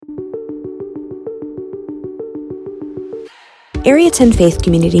Area 10 Faith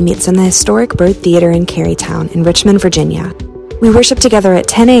Community meets in the historic Byrd Theater in Carytown in Richmond, Virginia. We worship together at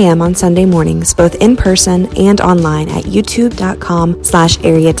 10 a.m. on Sunday mornings, both in person and online at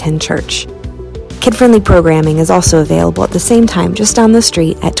youtube.com/area10church. Kid-friendly programming is also available at the same time just down the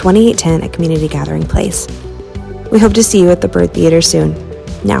street at 2810 at Community Gathering Place. We hope to see you at the Byrd Theater soon.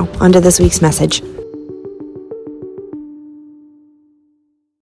 Now, on to this week's message.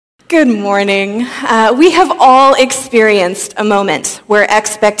 Good morning. We have all experienced a moment where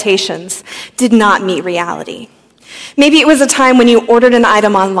expectations did not meet reality. Maybe it was a time when you ordered an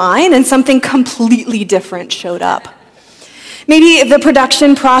item online and something completely different showed up. Maybe the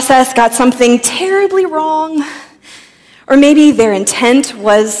production process got something terribly wrong, or maybe their intent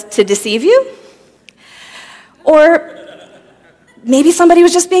was to deceive you, or maybe somebody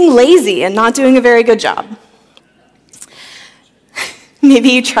was just being lazy and not doing a very good job. Maybe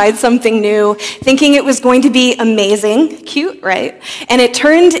you tried something new, thinking it was going to be amazing, cute, right? And it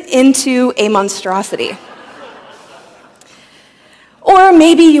turned into a monstrosity. Or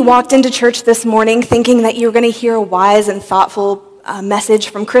maybe you walked into church this morning thinking that you were going to hear a wise and thoughtful message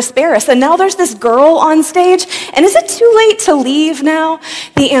from Chris Barris, and now there's this girl on stage, and is it too late to leave now?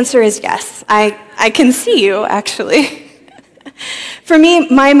 The answer is yes. I can see you, actually. For me,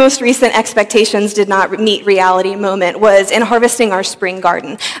 my most recent expectations did not meet reality moment was in harvesting our spring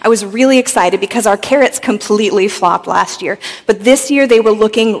garden. I was really excited because our carrots completely flopped last year, but this year they were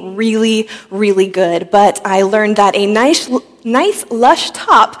looking really, really good. But I learned that a nice lush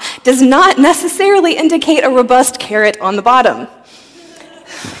top does not necessarily indicate a robust carrot on the bottom.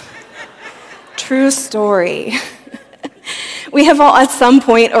 True story. We have all, at some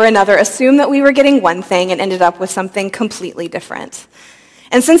point or another, assumed that we were getting one thing and ended up with something completely different.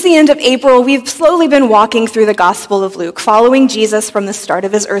 And since the end of April, we've slowly been walking through the Gospel of Luke, following Jesus from the start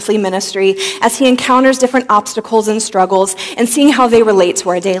of his earthly ministry as he encounters different obstacles and struggles and seeing how they relate to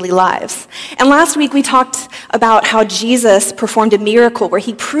our daily lives. And last week, we talked about how Jesus performed a miracle where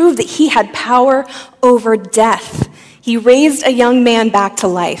he proved that he had power over death. He raised a young man back to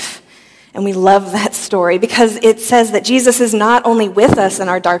life. And we love that story because it says that Jesus is not only with us in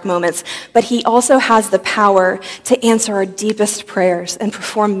our dark moments, but he also has the power to answer our deepest prayers and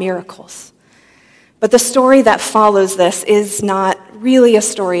perform miracles. But the story that follows this is not really a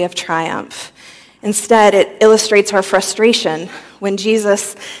story of triumph. Instead, it illustrates our frustration when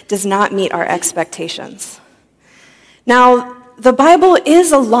Jesus does not meet our expectations. Now, the Bible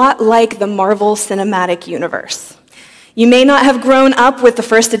is a lot like the Marvel Cinematic Universe. You may not have grown up with the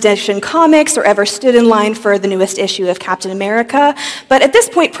first edition comics or ever stood in line for the newest issue of Captain America, but at this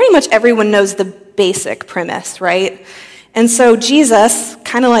point, pretty much everyone knows the basic premise, right? And so Jesus,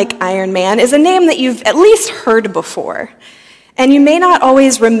 kind of like Iron Man, is a name that you've at least heard before. And you may not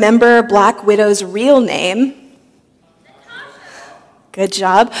always remember Black Widow's real name. Good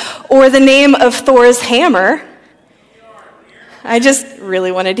job. Or the name of Thor's hammer. I just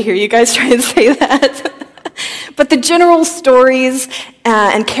really wanted to hear you guys try and say that. But the general stories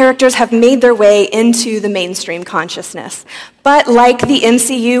and characters have made their way into the mainstream consciousness. But like the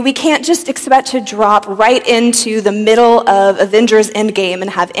MCU, we can't just expect to drop right into the middle of Avengers Endgame and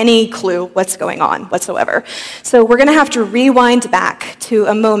have any clue what's going on whatsoever. So we're going to have to rewind back to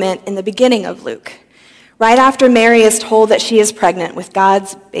a moment in the beginning of Luke. Right after Mary is told that she is pregnant with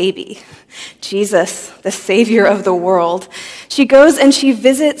God's baby, Jesus, the Savior of the world, she goes and she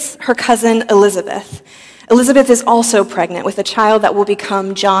visits her cousin Elizabeth. Elizabeth is also pregnant with a child that will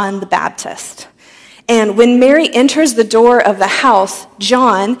become John the Baptist. And when Mary enters the door of the house,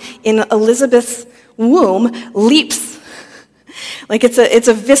 John, in Elizabeth's womb, leaps. Like it's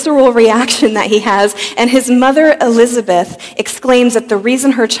a visceral reaction that he has. And his mother, Elizabeth, exclaims that the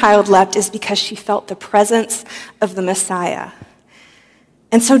reason her child leapt is because she felt the presence of the Messiah.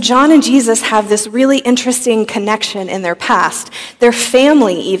 And so John and Jesus have this really interesting connection in their past. Their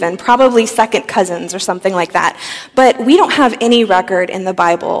family even, probably second cousins or something like that. But we don't have any record in the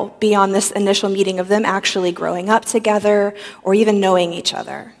Bible beyond this initial meeting of them actually growing up together or even knowing each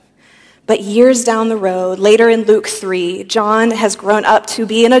other. But years down the road, later in Luke 3, John has grown up to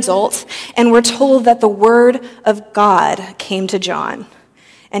be an adult, and we're told that the word of God came to John.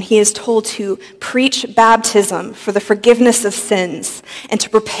 And he is told to preach baptism for the forgiveness of sins and to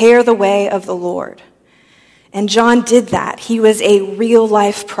prepare the way of the Lord. And John did that. He was a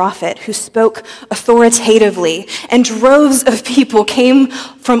real-life prophet who spoke authoritatively, and droves of people came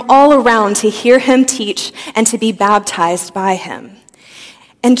from all around to hear him teach and to be baptized by him.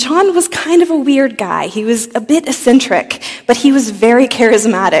 And John was kind of a weird guy. He was a bit eccentric, but he was very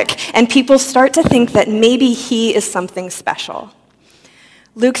charismatic, and people start to think that maybe he is something special.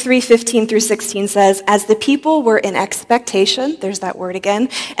 Luke 3:15 through 16 says, "As the people were in expectation," there's that word again,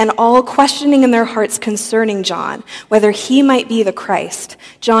 "and all questioning in their hearts concerning John, whether he might be the Christ,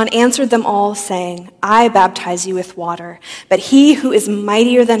 John answered them all, saying, I baptize you with water, but he who is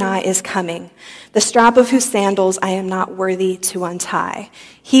mightier than I is coming, the strap of whose sandals I am not worthy to untie.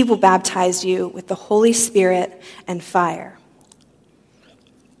 He will baptize you with the Holy Spirit and fire."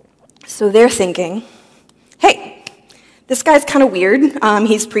 So they're thinking, hey, this guy's kind of weird.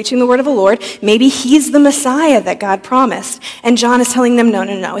 He's preaching the word of the Lord. Maybe he's the Messiah that God promised. And John is telling them,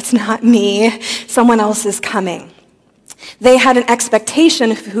 no, it's not me. Someone else is coming. They had an expectation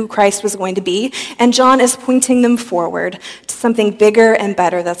of who Christ was going to be, and John is pointing them forward to something bigger and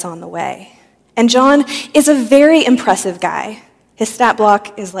better that's on the way. And John is a very impressive guy. His stat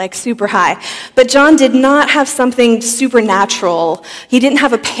block is like super high. But John did not have something supernatural. He didn't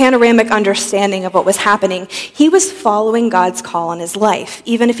have a panoramic understanding of what was happening. He was following God's call on his life,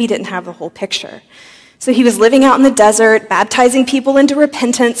 even if he didn't have the whole picture. So he was living out in the desert, baptizing people into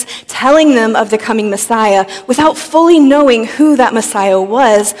repentance, telling them of the coming Messiah without fully knowing who that Messiah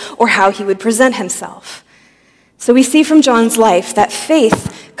was or how he would present himself. So we see from John's life that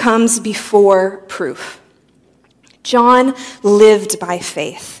faith comes before proof. John lived by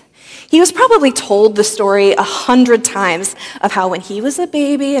faith. He was probably told the story 100 times of how when he was a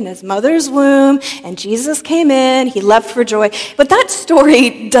baby in his mother's womb and Jesus came in, he leapt for joy. But that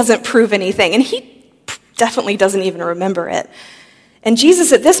story doesn't prove anything, and he definitely doesn't even remember it. And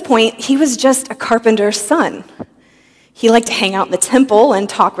Jesus, at this point, he was just a carpenter's son. He liked to hang out in the temple and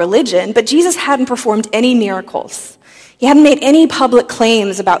talk religion, but Jesus hadn't performed any miracles. He hadn't made any public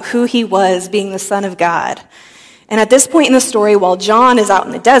claims about who he was, being the Son of God. And at this point in the story, while John is out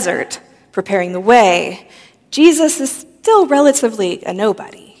in the desert preparing the way, Jesus is still relatively a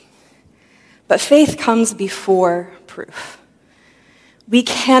nobody. But faith comes before proof. We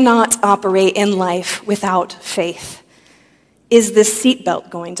cannot operate in life without faith. Is this seatbelt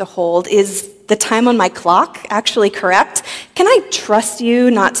going to hold? Is the time on my clock actually correct? Can I trust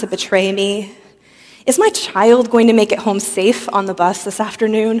you not to betray me? Is my child going to make it home safe on the bus this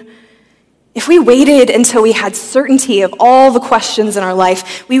afternoon? If we waited until we had certainty of all the questions in our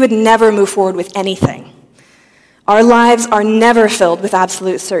life, we would never move forward with anything. Our lives are never filled with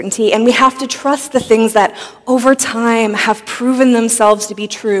absolute certainty, and we have to trust the things that over time have proven themselves to be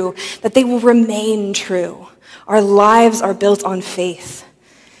true, that they will remain true. Our lives are built on faith.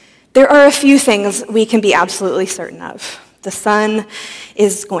 There are a few things we can be absolutely certain of. The sun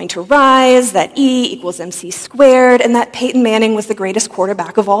is going to rise, that E equals MC squared, and that Peyton Manning was the greatest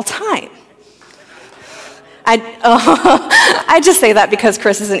quarterback of all time. I just say that because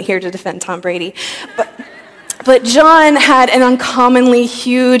Chris isn't here to defend Tom Brady. But John had an uncommonly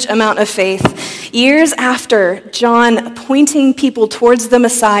huge amount of faith. Years after John pointing people towards the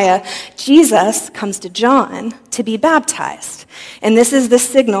Messiah, Jesus comes to John to be baptized. And this is the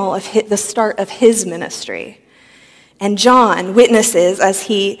signal of the start of his ministry. And John witnesses as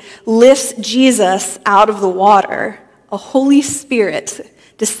he lifts Jesus out of the water, a Holy Spirit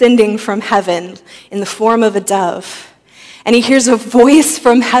descending from heaven in the form of a dove. And he hears a voice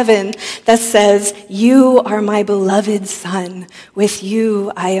from heaven that says, "You are my beloved Son. With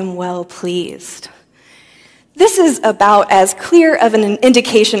you I am well pleased." This is about as clear of an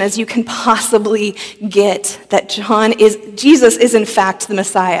indication as you can possibly get that Jesus is in fact the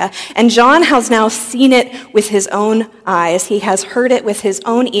Messiah. And John has now seen it with his own eyes. He has heard it with his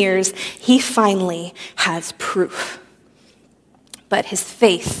own ears. He finally has proof. But his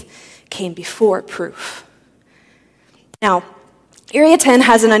faith came before proof. Now, Area 10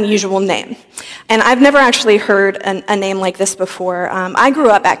 has an unusual name, and I've never actually heard a name like this before. I grew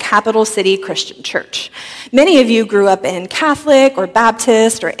up at Capital City Christian Church. Many of you grew up in Catholic or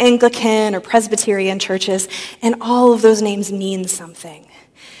Baptist or Anglican or Presbyterian churches, and all of those names mean something,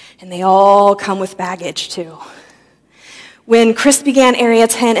 and they all come with baggage too. When Chris began Area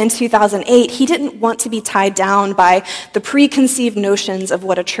 10 in 2008, he didn't want to be tied down by the preconceived notions of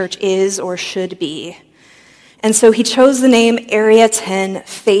what a church is or should be. And so he chose the name Area 10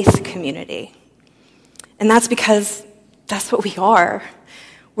 Faith Community. And that's because that's what we are.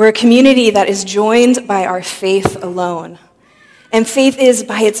 We're a community that is joined by our faith alone. And faith is,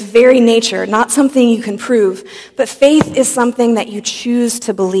 by its very nature, not something you can prove, but faith is something that you choose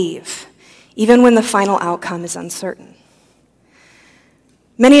to believe, even when the final outcome is uncertain.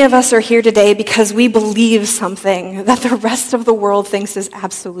 Many of us are here today because we believe something that the rest of the world thinks is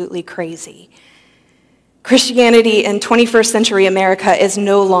absolutely crazy. Christianity in 21st century America is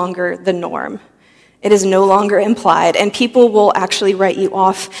no longer the norm. It is no longer implied, and people will actually write you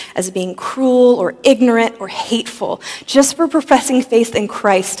off as being cruel or ignorant or hateful just for professing faith in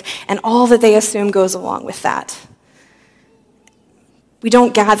Christ and all that they assume goes along with that. We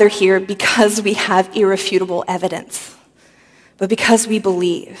don't gather here because we have irrefutable evidence, but because we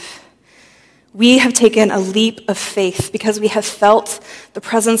believe. We have taken a leap of faith because we have felt the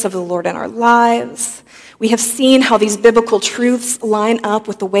presence of the Lord in our lives. We have seen how these biblical truths line up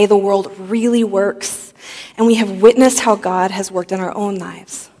with the way the world really works, and we have witnessed how God has worked in our own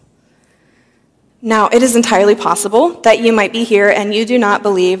lives. Now, it is entirely possible that you might be here and you do not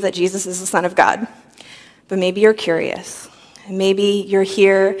believe that Jesus is the Son of God, but maybe you're curious. And maybe you're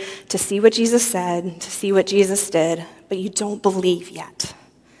here to see what Jesus said, to see what Jesus did, but you don't believe yet.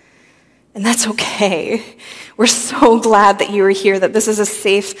 And that's okay. We're so glad that you are here, that this is a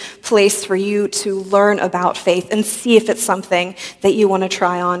safe place for you to learn about faith and see if it's something that you want to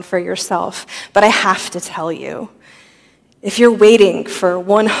try on for yourself. But I have to tell you, if you're waiting for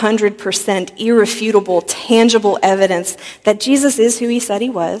 100% irrefutable, tangible evidence that Jesus is who he said he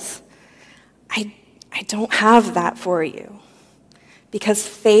was, I don't have that for you. Because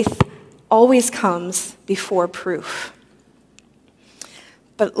faith always comes before proof.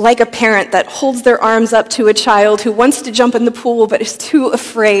 But like a parent that holds their arms up to a child who wants to jump in the pool but is too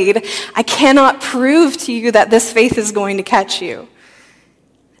afraid, I cannot prove to you that this faith is going to catch you.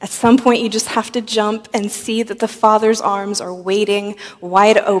 At some point, you just have to jump and see that the Father's arms are waiting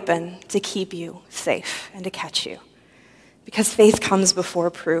wide open to keep you safe and to catch you. Because faith comes before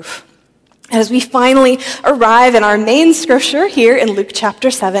proof. As we finally arrive in our main scripture here in Luke chapter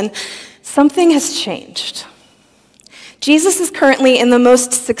 7, something has changed. Jesus is currently in the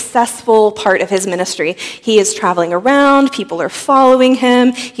most successful part of his ministry. He is traveling around, people are following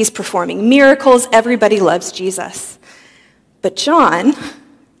him, he's performing miracles, everybody loves Jesus. But John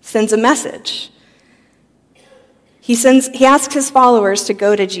sends a message. He asks his followers to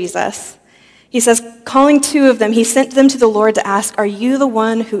go to Jesus. He says, calling two of them, he sent them to the Lord to ask, "Are you the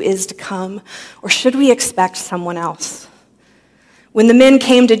one who is to come, or should we expect someone else?" When the men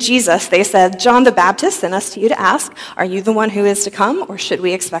came to Jesus, they said, "John the Baptist sent us to you to ask, are you the one who is to come, or should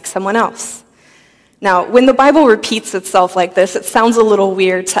we expect someone else?" Now, when the Bible repeats itself like this, it sounds a little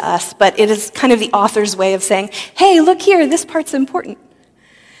weird to us, but it is kind of the author's way of saying, hey, look here, this part's important.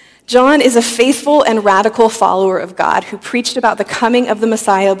 John is a faithful and radical follower of God who preached about the coming of the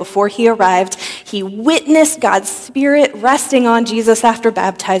Messiah before he arrived. He witnessed God's Spirit resting on Jesus after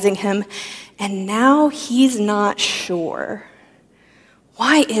baptizing him, and now he's not sure.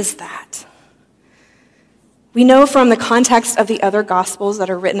 Why is that? We know from the context of the other Gospels that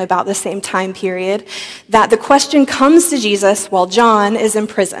are written about the same time period that the question comes to Jesus while John is in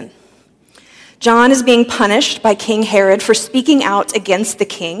prison. John is being punished by King Herod for speaking out against the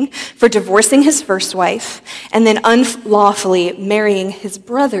king, for divorcing his first wife, and then unlawfully marrying his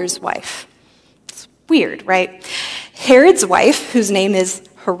brother's wife. It's weird, right? Herod's wife, whose name is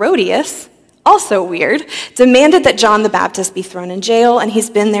Herodias, also weird, demanded that John the Baptist be thrown in jail, and he's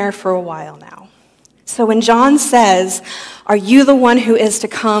been there for a while now. So when John says, "Are you the one who is to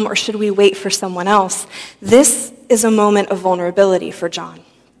come, or should we wait for someone else?" this is a moment of vulnerability for John.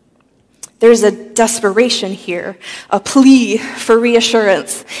 There's a desperation here, a plea for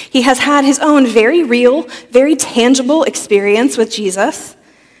reassurance. He has had his own very real, very tangible experience with Jesus,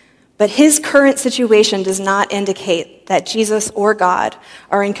 but his current situation does not indicate that Jesus or God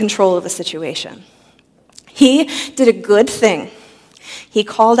are in control of the situation. He did a good thing. He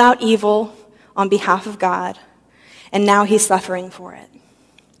called out evil on behalf of God, and now he's suffering for it.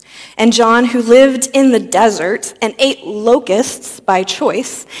 And John, who lived in the desert and ate locusts by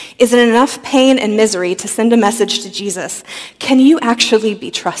choice, is in enough pain and misery to send a message to Jesus. Can you actually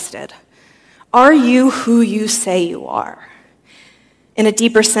be trusted? Are you who you say you are? In a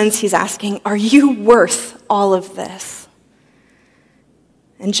deeper sense, he's asking, are you worth all of this?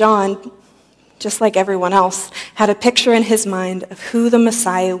 And John, just like everyone else, had a picture in his mind of who the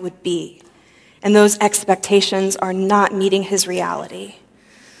Messiah would be. And those expectations are not meeting his reality.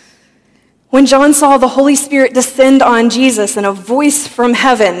 When John saw the Holy Spirit descend on Jesus and a voice from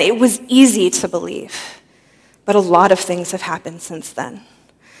heaven, it was easy to believe. But a lot of things have happened since then.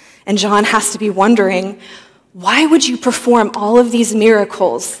 And John has to be wondering, why would you perform all of these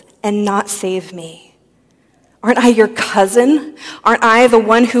miracles and not save me? Aren't I your cousin? Aren't I the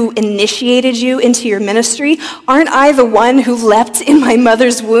one who initiated you into your ministry? Aren't I the one who leapt in my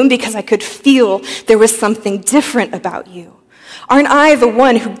mother's womb because I could feel there was something different about you? Aren't I the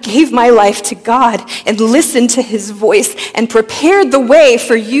one who gave my life to God and listened to his voice and prepared the way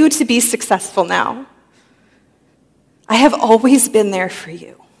for you to be successful now? I have always been there for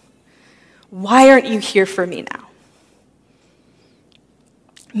you. Why aren't you here for me now?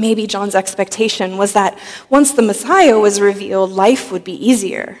 Maybe John's expectation was that once the Messiah was revealed, life would be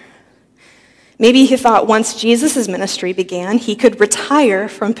easier. Maybe he thought once Jesus' ministry began, he could retire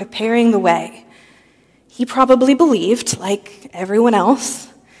from preparing the way. He probably believed, like everyone else,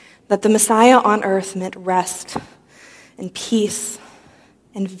 that the Messiah on earth meant rest and peace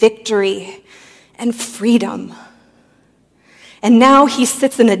and victory and freedom. And now he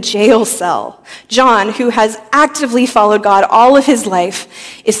sits in a jail cell. John, who has actively followed God all of his life,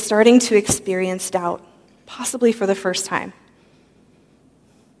 is starting to experience doubt, possibly for the first time.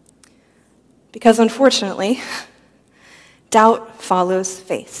 Because unfortunately, doubt follows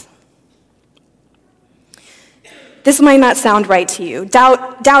faith. This might not sound right to you.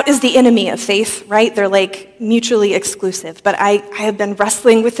 Doubt is the enemy of faith, right? They're like mutually exclusive. But I have been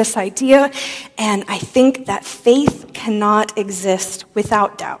wrestling with this idea, and I think that faith cannot exist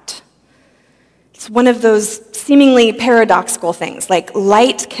without doubt. It's one of those seemingly paradoxical things, like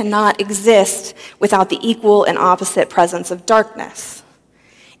light cannot exist without the equal and opposite presence of darkness.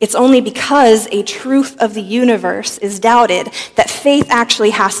 It's only because a truth of the universe is doubted that faith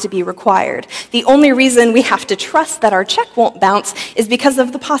actually has to be required. The only reason we have to trust that our check won't bounce is because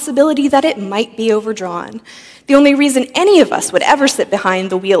of the possibility that it might be overdrawn. The only reason any of us would ever sit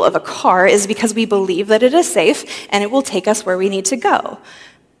behind the wheel of a car is because we believe that it is safe and it will take us where we need to go.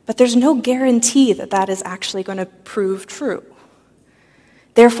 But there's no guarantee that that is actually going to prove true.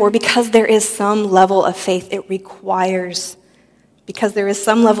 Therefore, because there is some level of faith, because there is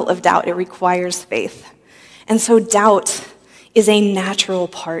some level of doubt, it requires faith. And so doubt is a natural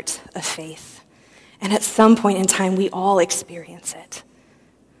part of faith. And at some point in time, we all experience it.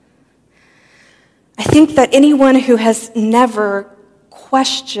 I think that anyone who has never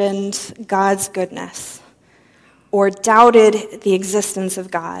questioned God's goodness or doubted the existence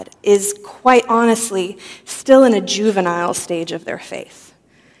of God is quite honestly still in a juvenile stage of their faith.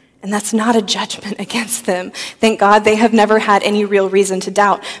 And that's not a judgment against them. Thank God they have never had any real reason to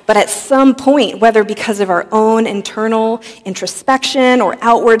doubt. But at some point, whether because of our own internal introspection or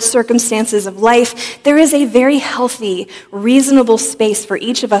outward circumstances of life, there is a very healthy, reasonable space for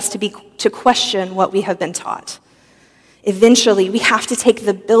each of us to question what we have been taught. Eventually, we have to take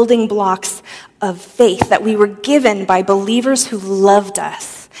the building blocks of faith that we were given by believers who loved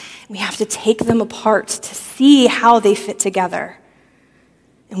us. We have to take them apart to see how they fit together.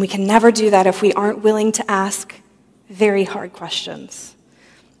 And we can never do that if we aren't willing to ask very hard questions.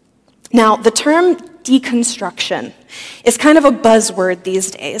 Now, the term deconstruction is kind of a buzzword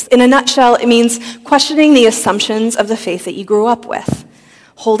these days. In a nutshell, it means questioning the assumptions of the faith that you grew up with,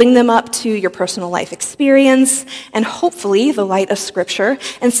 holding them up to your personal life experience, and hopefully the light of Scripture,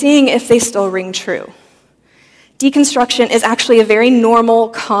 and seeing if they still ring true. Deconstruction is actually a very normal,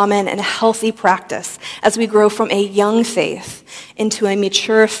 common, and healthy practice as we grow from a young faith into a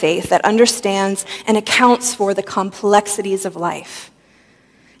mature faith that understands and accounts for the complexities of life.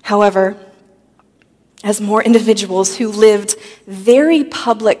 However, as more individuals who lived very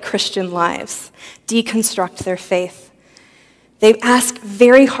public Christian lives deconstruct their faith, they ask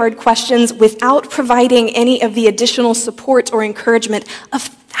very hard questions without providing any of the additional support or encouragement of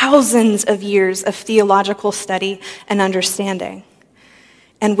thousands of years of theological study and understanding.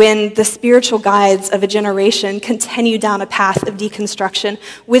 And when the spiritual guides of a generation continue down a path of deconstruction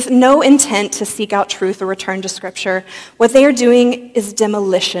with no intent to seek out truth or return to Scripture, what they are doing is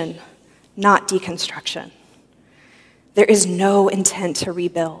demolition, not deconstruction. There is no intent to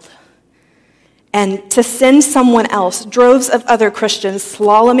rebuild. And to send someone else, droves of other Christians,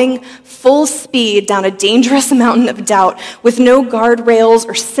 slaloming full speed down a dangerous mountain of doubt with no guardrails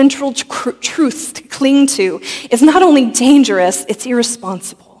or central truths to cling to is not only dangerous, it's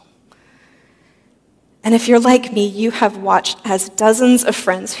irresponsible. And if you're like me, you have watched as dozens of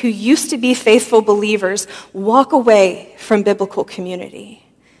friends who used to be faithful believers walk away from biblical community,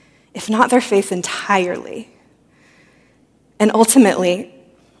 if not their faith entirely. And ultimately,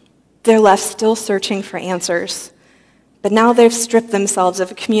 they're left still searching for answers, but now they've stripped themselves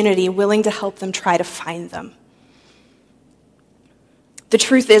of a community willing to help them try to find them. The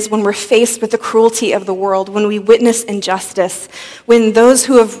truth is, when we're faced with the cruelty of the world, when we witness injustice, when those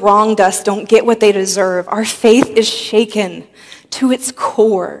who have wronged us don't get what they deserve, our faith is shaken to its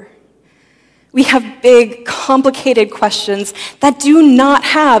core. We have big, complicated questions that do not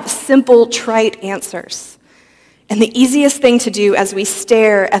have simple, trite answers. And the easiest thing to do as we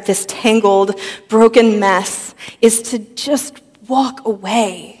stare at this tangled, broken mess is to just walk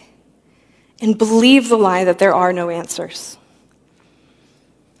away and believe the lie that there are no answers.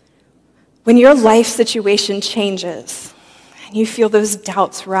 When your life situation changes and you feel those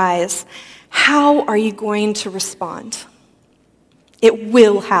doubts rise, How are you going to respond? It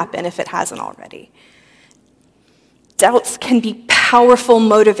will happen if it hasn't already. Doubts can be powerful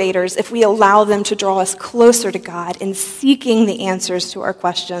motivators if we allow them to draw us closer to God in seeking the answers to our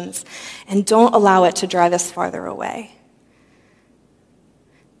questions and don't allow it to drive us farther away.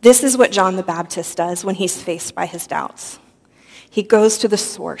 This is what John the Baptist does when he's faced by his doubts. He goes to the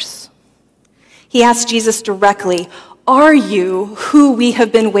source. He asks Jesus directly, "Are you who we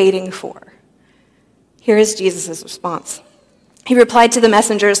have been waiting for?" Here is Jesus' response. He replied to the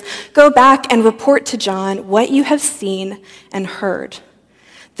messengers, "Go back and report to John what you have seen and heard.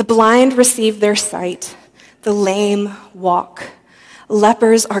 The blind receive their sight, the lame walk.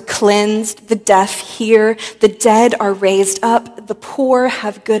 Lepers are cleansed, the deaf hear, the dead are raised up, the poor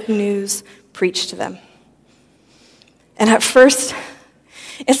have good news preached to them." And at first,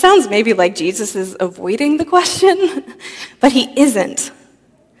 it sounds maybe like Jesus is avoiding the question, but he isn't.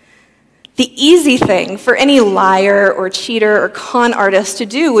 The easy thing for any liar or cheater or con artist to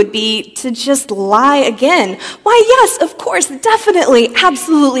do would be to just lie again. "Why, yes, of course, definitely,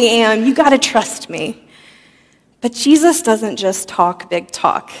 absolutely am. You got to trust me." But Jesus doesn't just talk big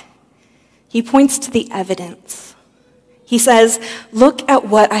talk. He points to the evidence. He says, "Look at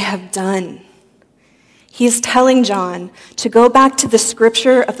what I have done." He is telling John to go back to the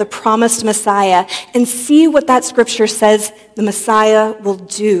scripture of the promised Messiah and see what that scripture says the Messiah will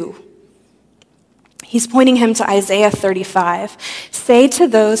do. He's pointing him to Isaiah 35. "Say to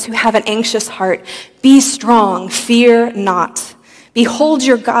those who have an anxious heart, 'Be strong, fear not. Behold,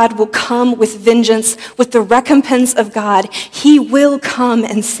 your God will come with vengeance, with the recompense of God. He will come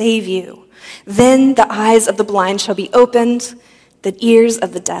and save you. Then the eyes of the blind shall be opened, the ears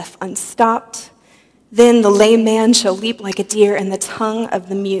of the deaf unstopped. Then the lame man shall leap like a deer, and the tongue of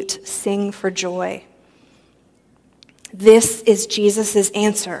the mute sing for joy." This is Jesus'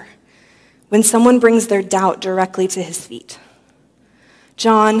 answer when someone brings their doubt directly to his feet.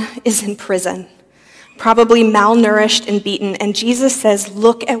 John is in prison, probably malnourished and beaten, and Jesus says,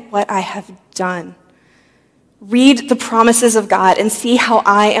 "Look at what I have done. Read the promises of God and see how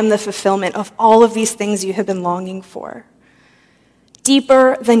I am the fulfillment of all of these things you have been longing for.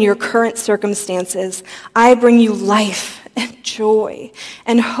 Deeper than your current circumstances, I bring you life and joy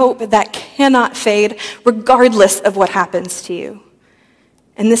and hope that cannot fade regardless of what happens to you."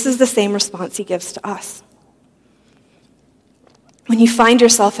 And this is the same response he gives to us. When you find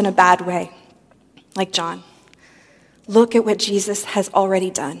yourself in a bad way, like John, look at what Jesus has already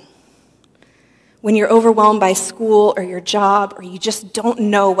done. When you're overwhelmed by school or your job, or you just don't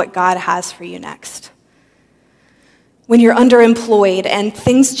know what God has for you next. When you're underemployed and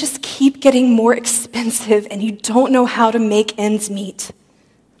things just keep getting more expensive and you don't know how to make ends meet.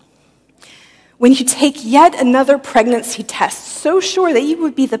 When you take yet another pregnancy test, so sure that you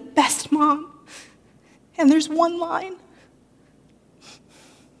would be the best mom, and there's one line.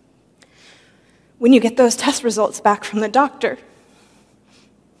 When you get those test results back from the doctor,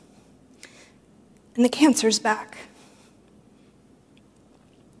 and the cancer's back.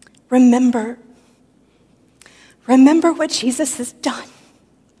 Remember what Jesus has done.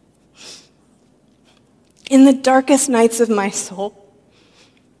 In the darkest nights of my soul,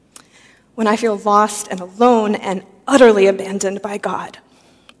 when I feel lost and alone and utterly abandoned by God,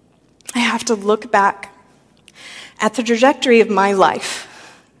 I have to look back at the trajectory of my life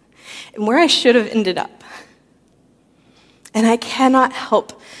and where I should have ended up. And I cannot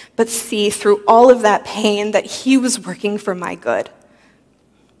help but see through all of that pain that he was working for my good.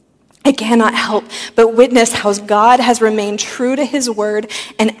 I cannot help but witness how God has remained true to his word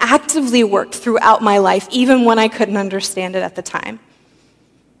and actively worked throughout my life, even when I couldn't understand it at the time.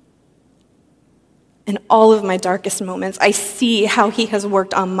 In all of my darkest moments, I see how he has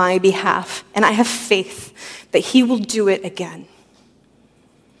worked on my behalf, and I have faith that he will do it again.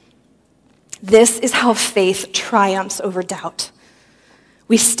 This is how faith triumphs over doubt.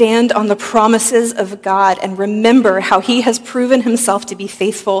 We stand on the promises of God and remember how he has proven himself to be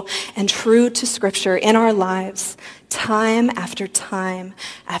faithful and true to Scripture in our lives, time after time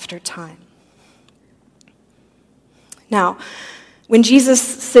after time. Now, when Jesus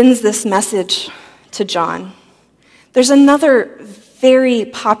sends this message to John, there's another very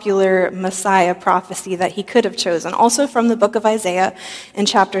popular Messiah prophecy that he could have chosen, also from the book of Isaiah in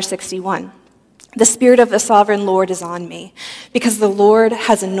chapter 61. "The Spirit of the Sovereign Lord is on me, because the Lord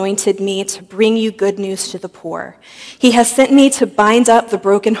has anointed me to bring you good news to the poor. He has sent me to bind up the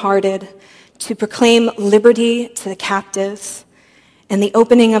brokenhearted, to proclaim liberty to the captives, and the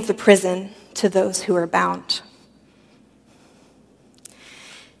opening of the prison to those who are bound."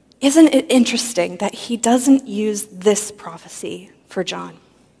 Isn't it interesting that he doesn't use this prophecy for John?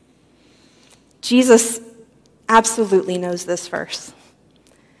 Jesus absolutely knows this verse.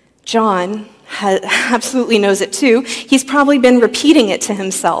 John absolutely knows it too. He's probably been repeating it to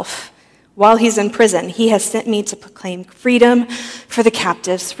himself while he's in prison. He has sent me to proclaim freedom for the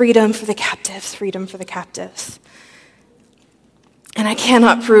captives, freedom for the captives, freedom for the captives. And I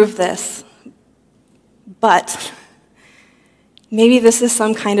cannot prove this, but maybe this is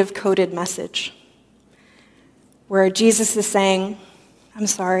some kind of coded message where Jesus is saying, I'm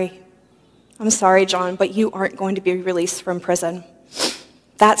sorry, John, but you aren't going to be released from prison.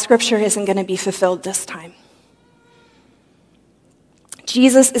 That scripture isn't going to be fulfilled this time.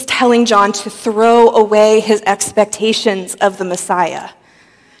 Jesus is telling John to throw away his expectations of the Messiah.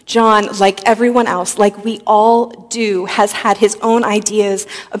 John, like everyone else, like we all do, has had his own ideas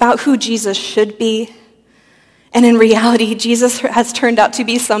about who Jesus should be. And in reality, Jesus has turned out to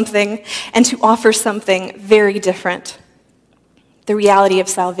be something and to offer something very different. The reality of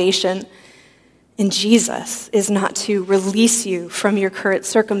salvation in Jesus is not to release you from your current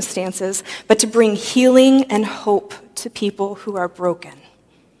circumstances, but to bring healing and hope to people who are broken.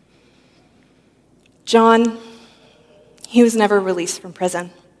 John, he was never released from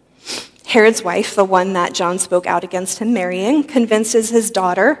prison. Herod's wife, the one that John spoke out against him marrying, convinces his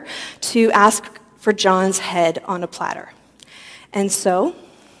daughter to ask for John's head on a platter. And so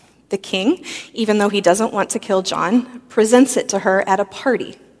the king, even though he doesn't want to kill John, presents it to her at a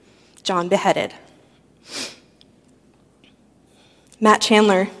party. John beheaded. Matt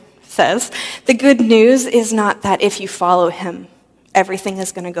Chandler says, the good news is not that if you follow him, everything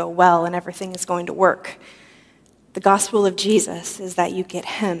is going to go well and everything is going to work. The gospel of Jesus is that you get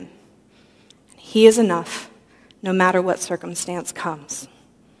him. He is enough, no matter what circumstance comes.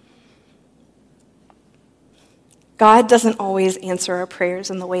 God doesn't always answer our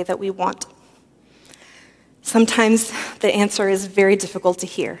prayers in the way that we want. Sometimes the answer is very difficult to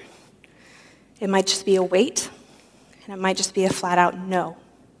hear. It might just be a wait, and it might just be a flat-out no.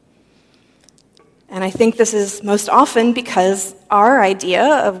 And I think this is most often because our idea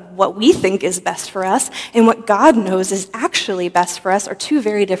of what we think is best for us and what God knows is actually best for us are two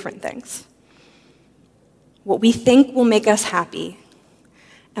very different things. What we think will make us happy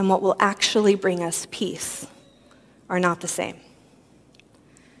and what will actually bring us peace are not the same.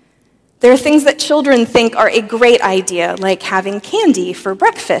 There are things that children think are a great idea, like having candy for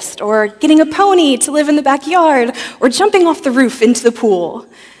breakfast, or getting a pony to live in the backyard, or jumping off the roof into the pool.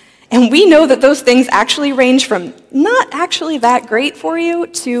 And we know that those things actually range from not actually that great for you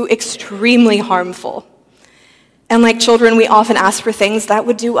to extremely harmful. And like children, we often ask for things that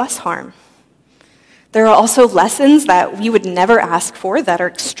would do us harm. There are also lessons that we would never ask for that are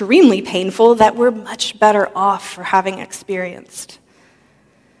extremely painful that we're much better off for having experienced.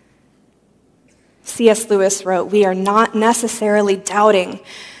 C.S. Lewis wrote, "We are not necessarily doubting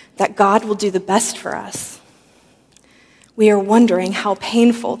that God will do the best for us. We are wondering how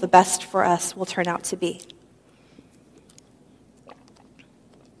painful the best for us will turn out to be."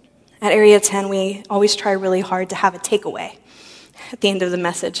 At Area 10, we always try really hard to have a takeaway at the end of the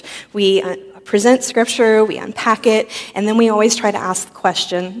message. We present scripture, we unpack it, and then we always try to ask the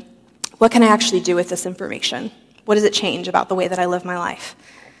question, what can I actually do with this information? What does it change about the way that I live my life?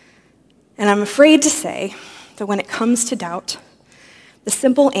 And I'm afraid to say that when it comes to doubt, the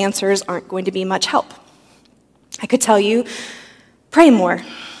simple answers aren't going to be much help. I could tell you, pray more,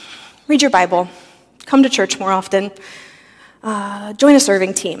 read your Bible, come to church more often, join a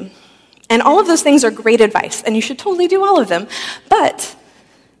serving team. And all of those things are great advice, and you should totally do all of them. But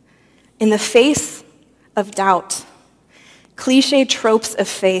in the face of doubt, cliche tropes of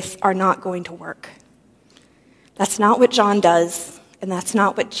faith are not going to work. That's not what John does, and that's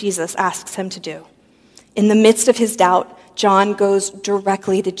not what Jesus asks him to do. In the midst of his doubt, John goes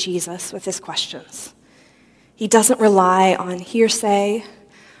directly to Jesus with his questions. He doesn't rely on hearsay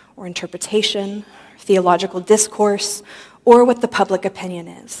or interpretation, theological discourse, or what the public opinion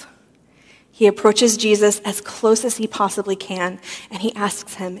is. He approaches Jesus as close as he possibly can, and he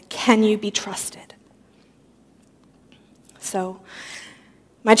asks him, can you be trusted? So,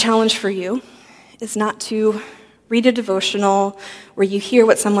 my challenge for you is not to read a devotional where you hear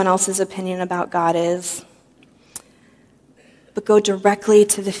what someone else's opinion about God is, but go directly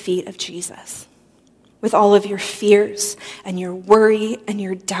to the feet of Jesus with all of your fears and your worry and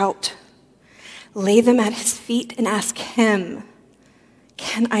your doubt. Lay them at his feet and ask him,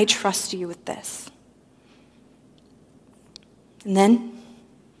 can I trust you with this? And then,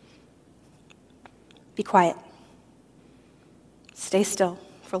 be quiet. Stay still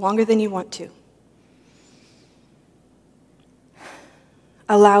for longer than you want to.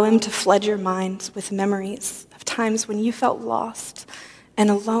 Allow him to flood your mind with memories of times when you felt lost and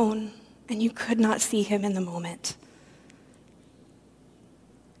alone and you could not see him in the moment.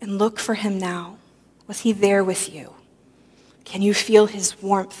 And look for him now. Was he there with you? Can you feel his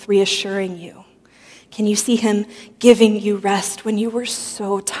warmth reassuring you? Can you see him giving you rest when you were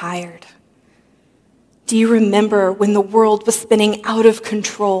so tired? Do you remember when the world was spinning out of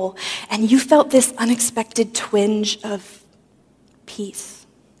control and you felt this unexpected twinge of peace?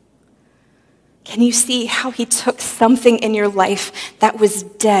 Can you see how he took something in your life that was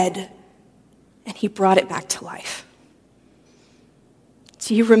dead and he brought it back to life?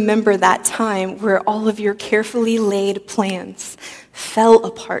 Do you remember that time where all of your carefully laid plans fell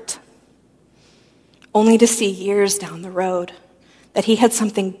apart, only to see years down the road that he had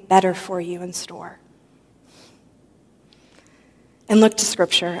something better for you in store? And look to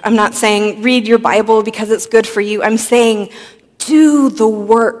Scripture. I'm not saying read your Bible because it's good for you. I'm saying do the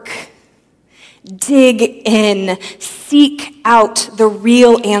work. Dig in. Seek out the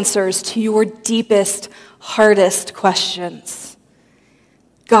real answers to your deepest, hardest questions.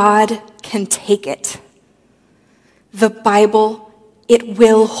 God can take it. The Bible, it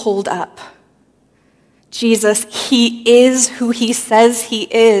will hold up. Jesus, he is who he says he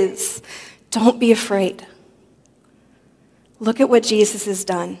is. Don't be afraid. Look at what Jesus has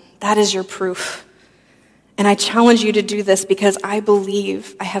done. That is your proof. And I challenge you to do this because I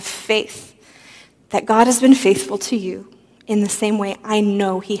believe, I have faith that God has been faithful to you in the same way I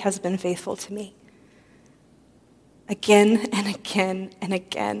know he has been faithful to me. Again and again and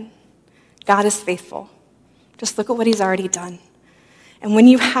again, God is faithful. Just look at what he's already done. And when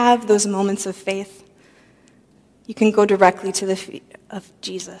you have those moments of faith, you can go directly to the feet of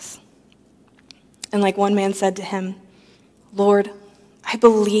Jesus. And like one man said to him, Lord, I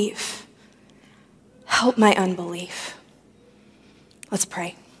believe. Help my unbelief. Let's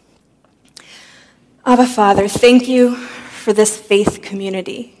pray. Abba, Father, thank you for this faith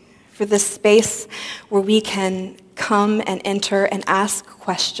community, for this space where we can come and enter and ask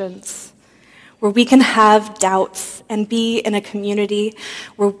questions, where we can have doubts and be in a community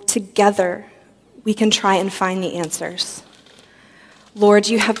where together we can try and find the answers. Lord,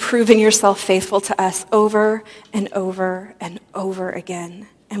 you have proven yourself faithful to us over and over and over again.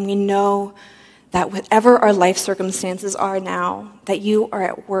 And we know that whatever our life circumstances are now, that you are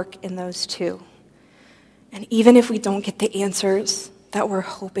at work in those too. And even if we don't get the answers that we're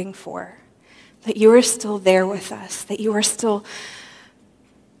hoping for, that you are still there with us, that you are still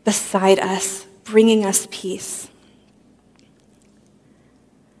beside us, bringing us peace.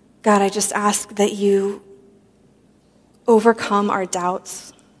 God, I just ask that you overcome our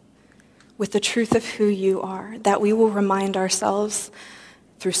doubts with the truth of who you are, that we will remind ourselves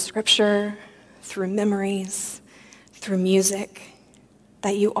through Scripture, through memories, through music,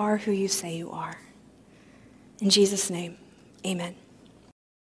 that you are who you say you are. In Jesus' name, amen.